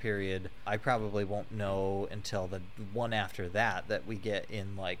next period. I probably won't know until the one after that we get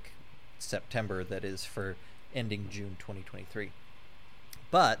in like September, that is for ending June 2023.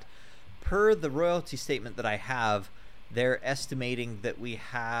 But per the royalty statement that I have, they're estimating that we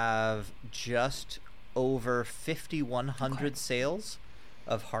have just over 5,100 sales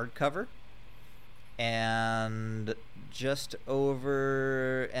of hardcover, and just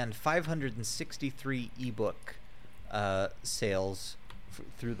over 563 ebook sales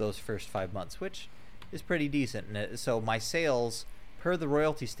through those first 5 months, which is pretty decent. And so my sales per the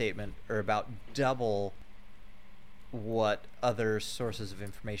royalty statement are about double what other sources of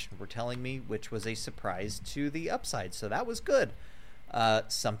information were telling me, which was a surprise to the upside. So that was good.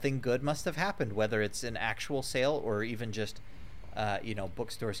 Something good must have happened, whether it's an actual sale or even just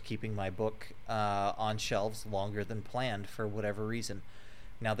bookstores keeping my book on shelves longer than planned for whatever reason.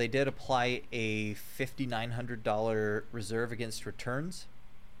 Now, they did apply a $5,900 reserve against returns,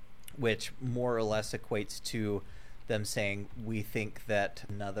 which more or less equates to them saying, we think that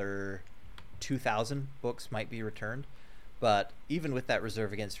another 2,000 books might be returned. But even with that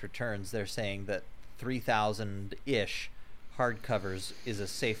reserve against returns, they're saying that 3,000-ish hardcovers is a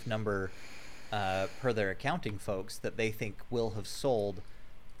safe number per their accounting folks that they think will have sold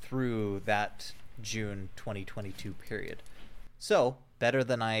through that June 2022 period. So, better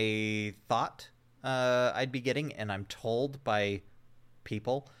than I thought I'd be getting, and I'm told by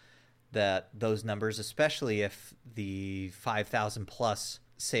people that those numbers, especially if the 5,000 plus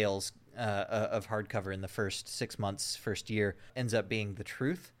sales of hardcover in the first 6 months, first year, ends up being the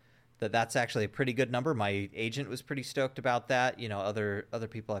truth, that's actually a pretty good number. My agent was pretty stoked about that. You know, other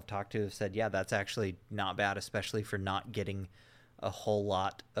people I've talked to have said, yeah, that's actually not bad, especially for not getting a whole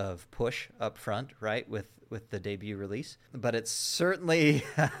lot of push up front, right, with the debut release. But it's certainly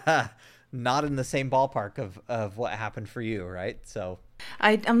not in the same ballpark of what happened for you, right? So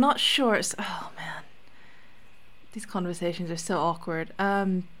I'm not sure. Oh, man. These conversations are so awkward.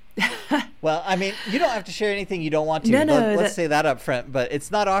 Well, I mean, you don't have to share anything you don't want to. No, let's say that up front. But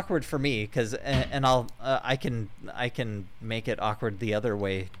it's not awkward for me because, and I can make it awkward the other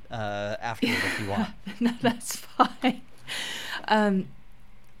way afterward if you want. No, that's fine.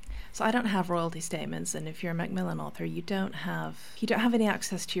 So I don't have royalty statements, and if you're a Macmillan author, you don't have any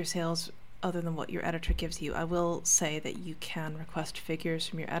access to your sales other than what your editor gives you. I will say that you can request figures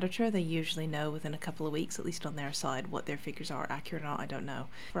from your editor. They usually know within a couple of weeks, at least on their side, what their figures are, accurate or not, I don't know.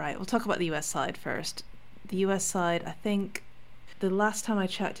 Right, we'll talk about the US side first. The US side, I think the last time I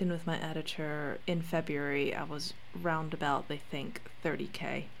checked in with my editor in February, I was round about, they think,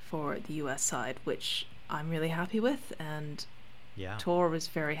 30K for the US side, which I'm really happy with, and Tor was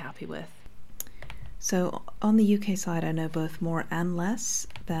very happy with. So on the UK side, I know both more and less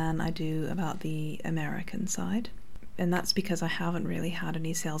than I do about the American side. And that's because I haven't really had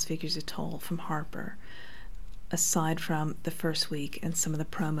any sales figures at all from Harper, aside from the first week and some of the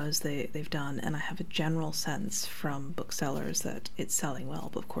promos they've done. And I have a general sense from booksellers that it's selling well.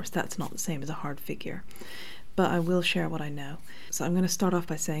 But of course, that's not the same as a hard figure. But I will share what I know. So I'm going to start off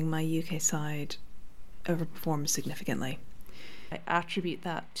by saying my UK side overperforms significantly. I attribute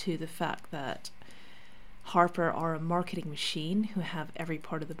that to the fact that Harper are a marketing machine who have every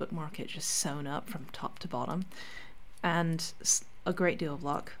part of the book market just sewn up from top to bottom, and a great deal of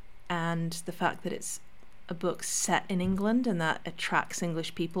luck, and the fact that it's a book set in England and that attracts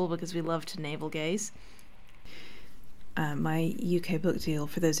English people because we love to navel gaze. My UK book deal,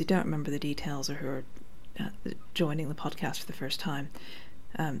 for those who don't remember the details or who are joining the podcast for the first time,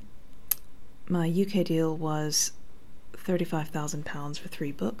 my UK deal was £35,000 for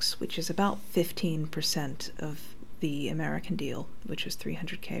 3 books, which is about 15% of the American deal, which was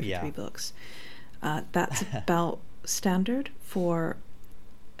 $300K for 3 books. That's about standard for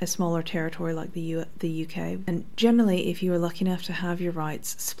a smaller territory like the UK. And generally, if you are lucky enough to have your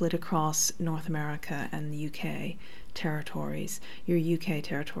rights split across North America and the UK territories, your UK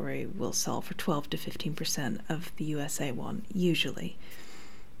territory will sell for 12 to 15% of the USA one, usually.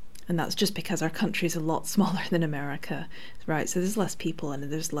 And that's just because our country is a lot smaller than America, right? So there's less people and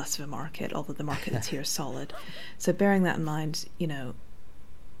there's less of a market, although the market that's here is solid. So bearing that in mind, you know,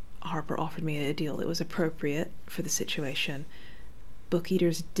 Harper offered me a deal that was appropriate for the situation. Book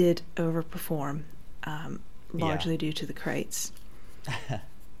Eaters did overperform, largely due to the crates.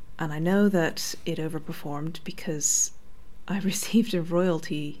 And I know that it overperformed because I received a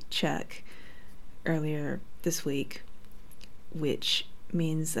royalty check earlier this week, which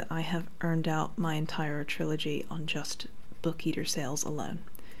means that I have earned out my entire trilogy on just Book Eater sales alone.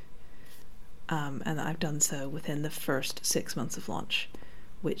 And I've done so within the first 6 months of launch,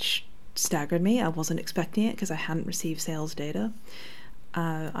 which staggered me. I wasn't expecting it because I hadn't received sales data.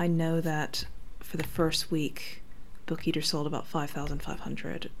 I know that for the first week, Book Eater sold about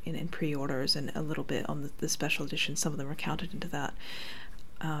 5,500 in pre-orders and a little bit on the special edition. Some of them were counted into that.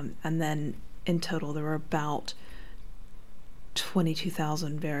 And then in total, there were about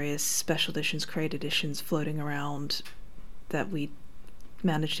 22,000 various special editions, crate editions floating around that we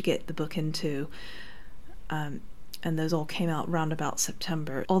managed to get the book into. And those all came out round about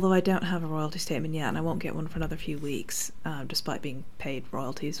September. Although I don't have a royalty statement yet, and I won't get one for another few weeks, despite being paid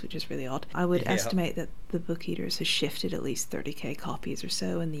royalties, which is really odd. I would estimate that the Book Eaters has shifted at least 30k copies or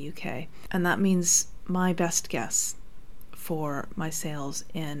so in the UK. And that means my best guess for my sales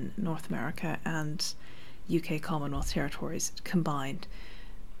in North America and UK Commonwealth territories combined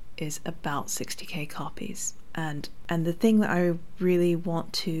is about 60k copies. And the thing that I really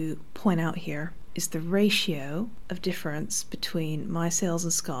want to point out here is the ratio of difference between my sales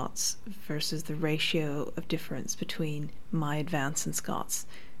and Scott's versus the ratio of difference between my advance and Scott's.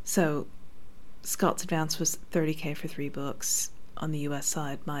 So Scott's advance was 30K for 3 books. On the US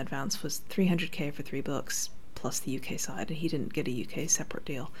side, my advance was 300K for 3 books plus the UK side, and he didn't get a UK separate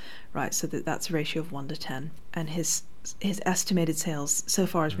deal, right? So that's a ratio of 1 to 10. And his estimated sales, so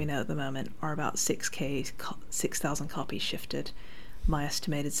far as we know at the moment, are about 6,000 copies shifted. My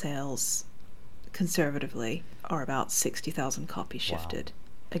estimated sales, conservatively, are about 60,000 copies shifted.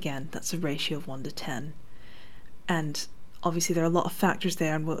 Wow. Again, that's a ratio of 1 to 10. And obviously there are a lot of factors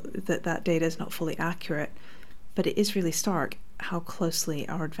there, and that data is not fully accurate, but it is really stark how closely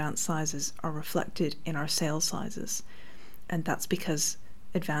our advance sizes are reflected in our sales sizes. And that's because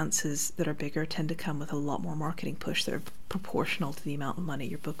advances that are bigger tend to come with a lot more marketing push that are proportional to the amount of money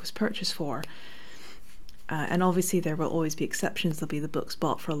your book was purchased for. And obviously there will always be exceptions. There'll be the books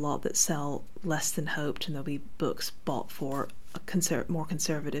bought for a lot that sell less than hoped, and there'll be books bought for a more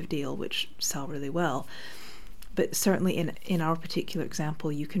conservative deal which sell really well. But certainly in our particular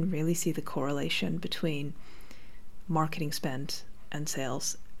example, you can really see the correlation between marketing spend and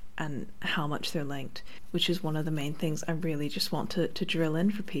sales and how much they're linked, which is one of the main things I really just want to drill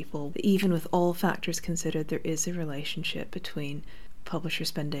in for people. Even with all factors considered, there is a relationship between publisher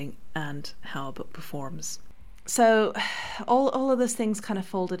spending and how a book performs. So all of those things kind of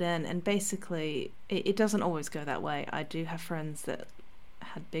folded in, and basically it doesn't always go that way. I do have friends that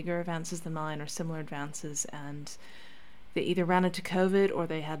had bigger advances than mine or similar advances, and they either ran into COVID or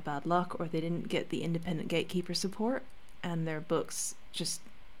they had bad luck or they didn't get the independent gatekeeper support, and their books just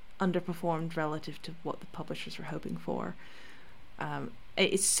underperformed relative to what the publishers were hoping for.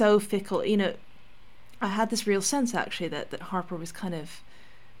 It's so fickle. I had this real sense actually that Harper was kind of,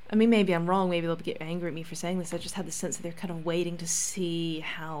 I mean, maybe I'm wrong, maybe they'll get angry at me for saying this, I just had the sense that they're kind of waiting to see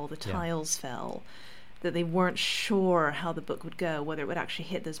how the tiles fell, that they weren't sure how the book would go, whether it would actually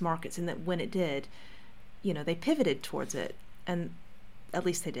hit those markets, and that when it did, they pivoted towards it, and at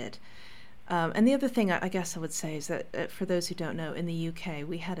least they did. And the other thing I guess I would say is that for those who don't know, in the UK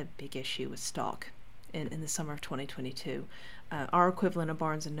we had a big issue with stock in the summer of 2022. Our equivalent of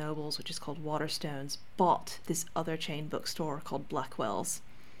Barnes & Nobles, which is called Waterstones, bought this other chain bookstore called Blackwell's.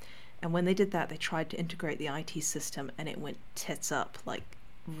 And when they did that, they tried to integrate the IT system, and it went tits up, like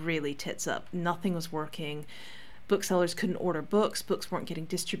really tits up. Nothing was working. Booksellers couldn't order books. Books weren't getting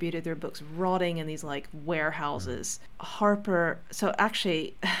distributed. There were books rotting in these like warehouses. Harper, so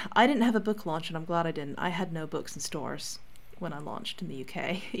actually, I didn't have a book launch, and I'm glad I didn't. I had no books in stores when I launched in the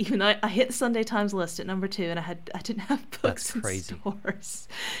UK. Even though I hit the Sunday Times list at number 2, and I didn't have books in stores,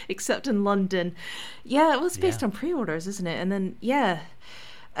 except in London. Yeah, it was based on pre-orders, isn't it? And then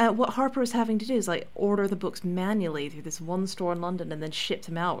what Harper was having to do is like order the books manually through this one store in London and then ship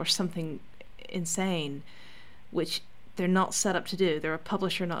them out, or something insane, which they're not set up to do. They're a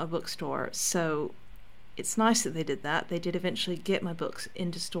publisher, not a bookstore. So it's nice that they did that. They did eventually get my books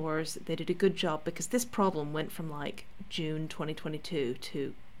into stores. They did a good job, because this problem went from like June 2022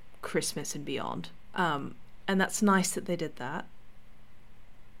 to Christmas and beyond. And that's nice that they did that.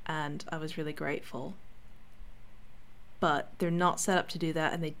 And I was really grateful. But they're not set up to do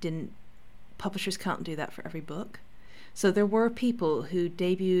that, and they didn't. Publishers can't do that for every book. So there were people who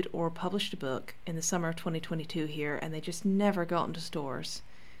debuted or published a book in the summer of 2022 here, and they just never got into stores.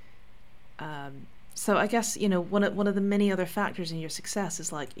 So I guess, one of the many other factors in your success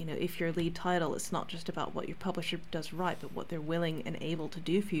is like, if you're a lead title, it's not just about what your publisher does right, but what they're willing and able to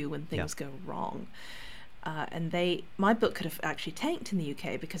do for you when things go wrong. And my book could have actually tanked in the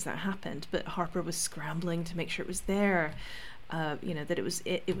UK because that happened, but Harper was scrambling to make sure it was there. That it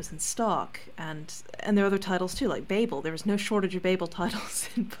was in stock, and there are other titles too, like Babel. There was no shortage of Babel titles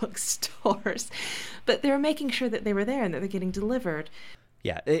in bookstores, but they were making sure that they were there and that they're getting delivered.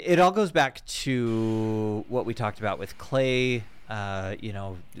 Yeah, it all goes back to what we talked about with Clay.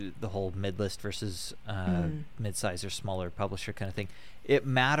 The whole mid-list versus mid-size or smaller publisher kind of thing. It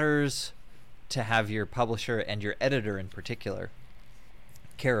matters to have your publisher and your editor in particular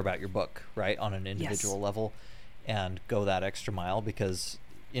care about your book, right, on an individual level, and go that extra mile, because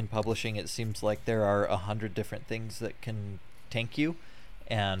in publishing it seems like there are 100 different things that can tank you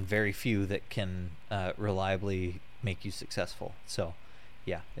and very few that can reliably make you successful. So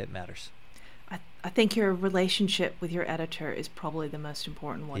yeah, it matters. I think your relationship with your editor is probably the most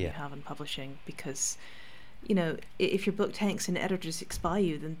important one you have in publishing, because if your book tanks and editors expire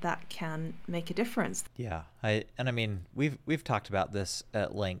you, then that can make a difference. Yeah, I mean, we've talked about this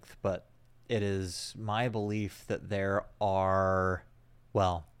at length, but it is my belief that there are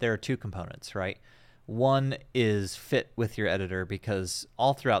 2 components, right? One is fit with your editor, because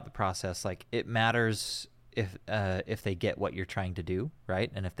all throughout the process, like, it matters if they get what you're trying to do,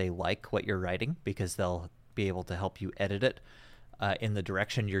 right? And if they like what you're writing, because they'll be able to help you edit it in the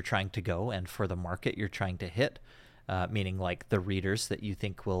direction you're trying to go and for the market you're trying to hit, meaning like the readers that you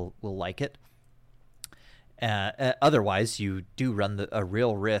think will like it. Otherwise, you do run a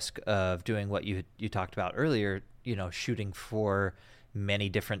real risk of doing what you talked about earlier, shooting for many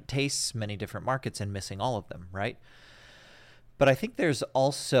different tastes, many different markets, and missing all of them, right? But I think there's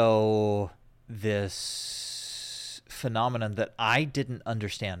also this phenomenon that I didn't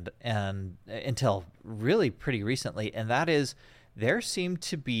understand until really pretty recently, and that is there seem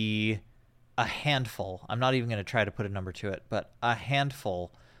to be a handful, I'm not even going to try to put a number to it, but a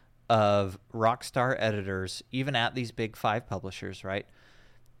handful of rockstar editors, even at these big 5 publishers, right?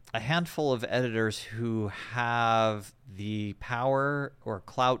 A handful of editors who have the power or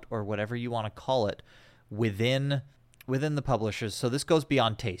clout or whatever you want to call it within the publishers. So this goes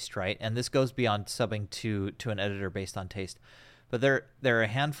beyond taste, right? And this goes beyond subbing to an editor based on taste. But there are a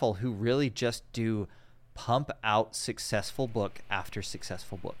handful who really just do pump out successful book after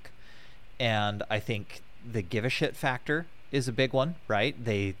successful book. And I think the give a shit factor is a big one, right?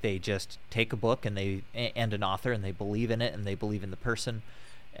 They just take a book and an author, and they believe in it, and they believe in the person,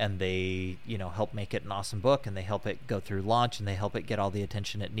 and they help make it an awesome book, and they help it go through launch, and they help it get all the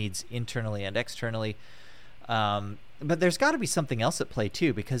attention it needs internally and externally. But there's got to be something else at play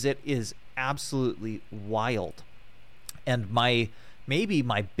too, because it is absolutely wild. And maybe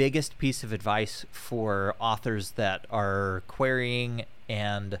my biggest piece of advice for authors that are querying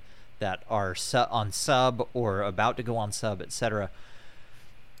and that are on sub or about to go on sub, etc.,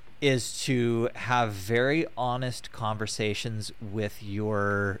 is to have very honest conversations with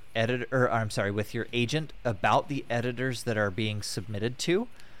your with your agent about the editors that are being submitted to,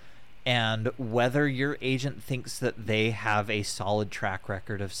 and whether your agent thinks that they have a solid track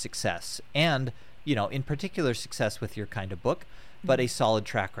record of success, and in particular success with your kind of book, but a solid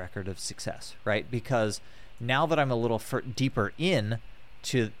track record of success, right? Because now that I'm a little deeper in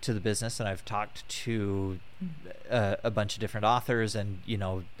to the business, and I've talked to a bunch of different authors, and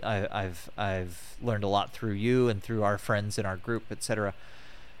I've learned a lot through you and through our friends in our group, etc.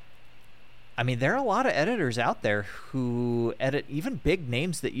 I mean, there are a lot of editors out there who edit even big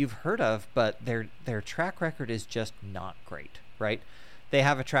names that you've heard of, but their track record is just not great, right? They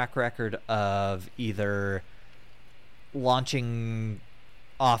have a track record of either launching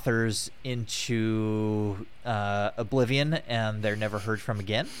authors into oblivion and they're never heard from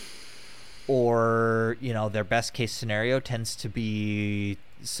again, or their best case scenario tends to be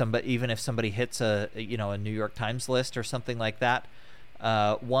somebody, even if somebody hits a New York Times list or something like that,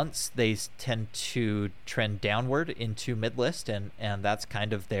 once they tend to trend downward into mid-list, and that's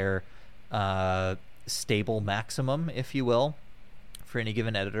kind of their stable maximum, if you will, for any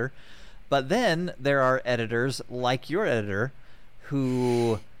given editor. But then there are editors like your editor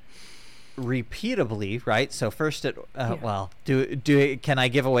who repeatably, right? So first well, can I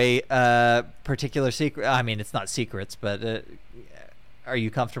give away particular secret? I mean, it's not secrets, but are you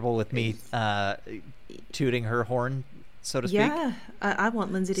comfortable with me tooting her horn, so to speak? Yeah, I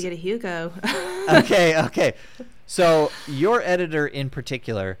want Lindsay to get a Hugo. Okay. So your editor in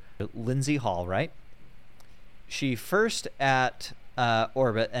particular, Lindsay Hall, right? She first at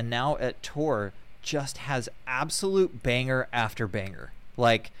Orbit and now at Tor just has absolute banger after banger.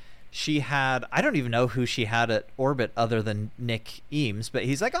 Like, she had, I don't even know who she had at Orbit other than Nick Eames, but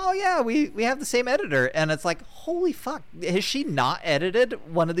he's like, oh yeah, we have the same editor. And it's like, holy fuck, has she not edited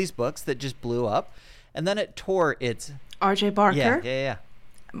one of these books that just blew up? And then at Tor, it's RJ Barker. Yeah.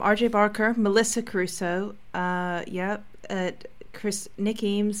 RJ Barker, Melissa Caruso, Nick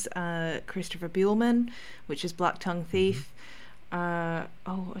Eames, Christopher Buellman, which is Black Tongue Thief. I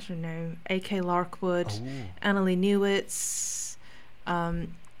don't know, A.K. Larkwood, Annalie Newitz,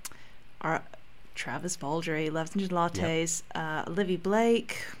 Travis Baldry, Loves and Lattes, Livy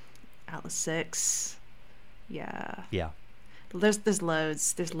Blake, Atlas 6. Yeah. There's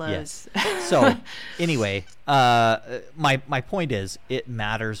loads. Yes. So anyway, my point is, it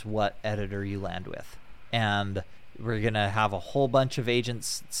matters what editor you land with, and we're gonna have a whole bunch of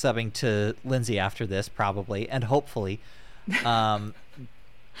agents subbing to Lindsay after this, probably, and hopefully.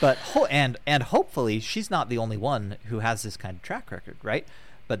 But hopefully she's not the only one who has this kind of track record, right?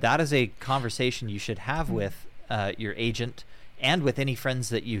 But that is a conversation you should have with your agent, and with any friends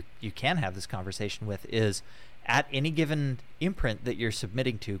that you can have this conversation with, is at any given imprint that you're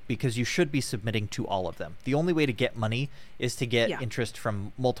submitting to, because you should be submitting to all of them. The only way to get money is to get interest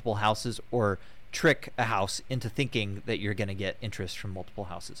from multiple houses, or trick a house into thinking that you're going to get interest from multiple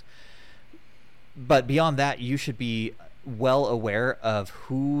houses. But beyond that, you should be well aware of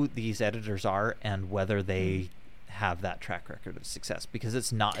who these editors are and whether they have that track record of success, because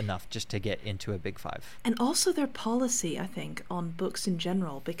it's not enough just to get into a big five. And also their policy, I think, on books in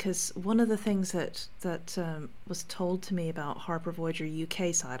general, because one of the things that was told to me about Harper Voyager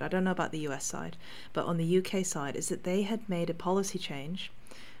UK side, I don't know about the US side, but on the UK side, is that they had made a policy change.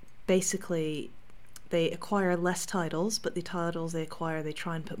 Basically, they acquire less titles, but the titles they acquire, they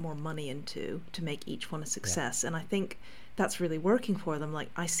try and put more money into to make each one a success. Yeah. And I think that's really working for them. Like,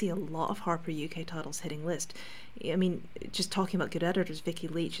 I see a lot of Harper UK titles hitting list. I mean, just talking about good editors, Vicky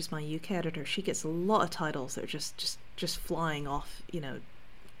Leach is my UK editor. She gets a lot of titles that are just flying off. You know,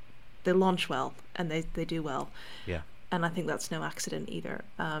 they launch well and they do well. Yeah. And I think that's no accident either.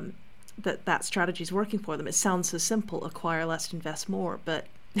 That strategy is working for them. It sounds so simple: acquire less, invest more, but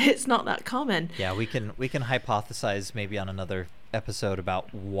it's not that common. Yeah, we can hypothesize maybe on another episode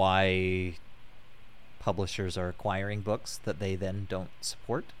about why publishers are acquiring books that they then don't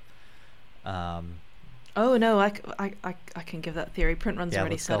support. Oh no, I can give that theory. Print Run's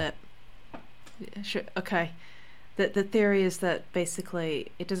already said it. Yeah, sure. Okay. The theory is that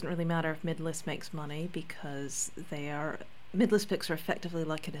basically it doesn't really matter if midlist makes money, because midlist books are effectively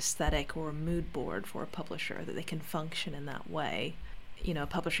like an aesthetic or a mood board for a publisher, that they can function in that way. You know, a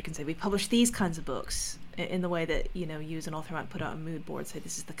publisher can say, we publish these kinds of books, in the way that, you know, you as an author might put out a mood board, say,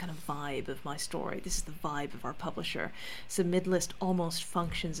 this is the kind of vibe of my story, this is the vibe of our publisher. So midlist almost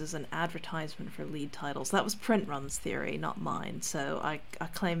functions as an advertisement for lead titles. That was Print Run's theory, not mine. So I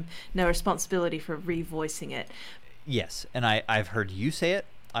claim no responsibility for revoicing it. Yes, and I've heard you say it.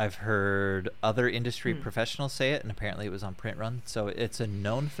 I've heard other industry professionals say it, and apparently it was on Print Run. So it's a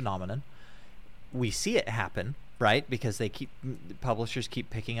known phenomenon. We see it happen, right? Because publishers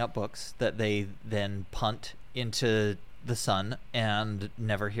keep picking up books that they then punt into the sun and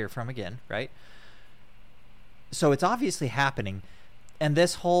never hear from again, right? So it's obviously happening. And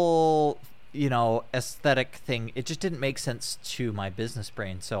this whole, you know, aesthetic thing, it just didn't make sense to my business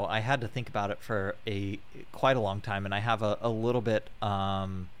brain. So I had to think about it for quite a long time, and I have a little bit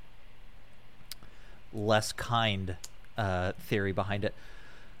less kind theory behind it.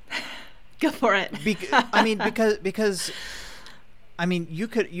 Go for it. Because you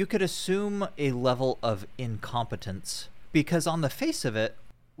could assume a level of incompetence, because on the face of it,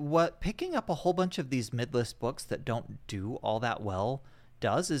 what picking up a whole bunch of these midlist books that don't do all that well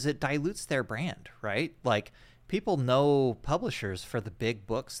does is it dilutes their brand, right? Like, people know publishers for the big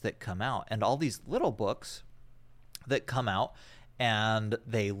books that come out, and all these little books that come out and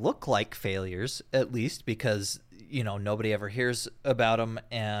they look like failures, at least because, you know, nobody ever hears about them,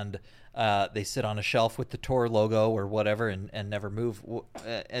 and they sit on a shelf with the Tor logo or whatever and never move.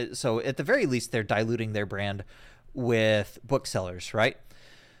 So at the very least, they're diluting their brand with booksellers, right?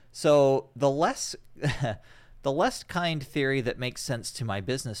 So the less kind theory that makes sense to my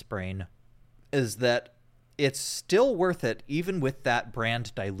business brain is that it's still worth it, even with that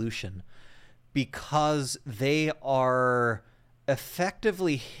brand dilution, because they are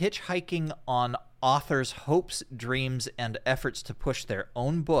effectively hitchhiking on authors' hopes, dreams, and efforts to push their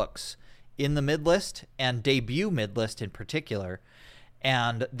own books in the midlist, and debut midlist in particular,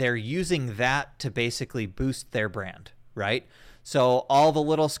 and they're using that to basically boost their brand, right? So all the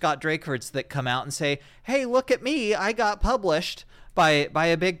little Scott Drakefords that come out and say, hey, look at me, I got published by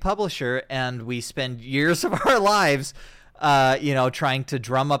a big publisher, and we spend years of our lives trying to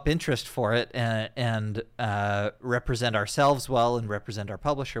drum up interest for it and represent ourselves well and represent our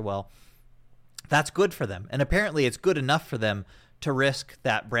publisher well. That's good for them. And apparently it's good enough for them to risk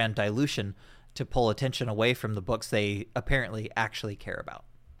that brand dilution to pull attention away from the books they apparently actually care about.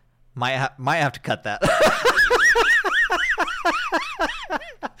 Might have to cut that.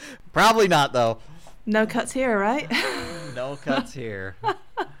 Probably not, though. No cuts here, right? No cuts here.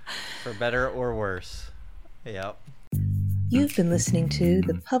 For better or worse. Yep. You've been listening to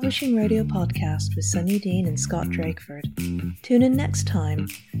the Publishing Radio Podcast with Sunyi Dean and Scott Drakeford. Tune in next time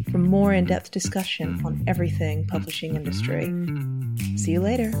for more in-depth discussion on everything publishing industry. See you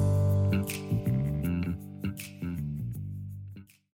later.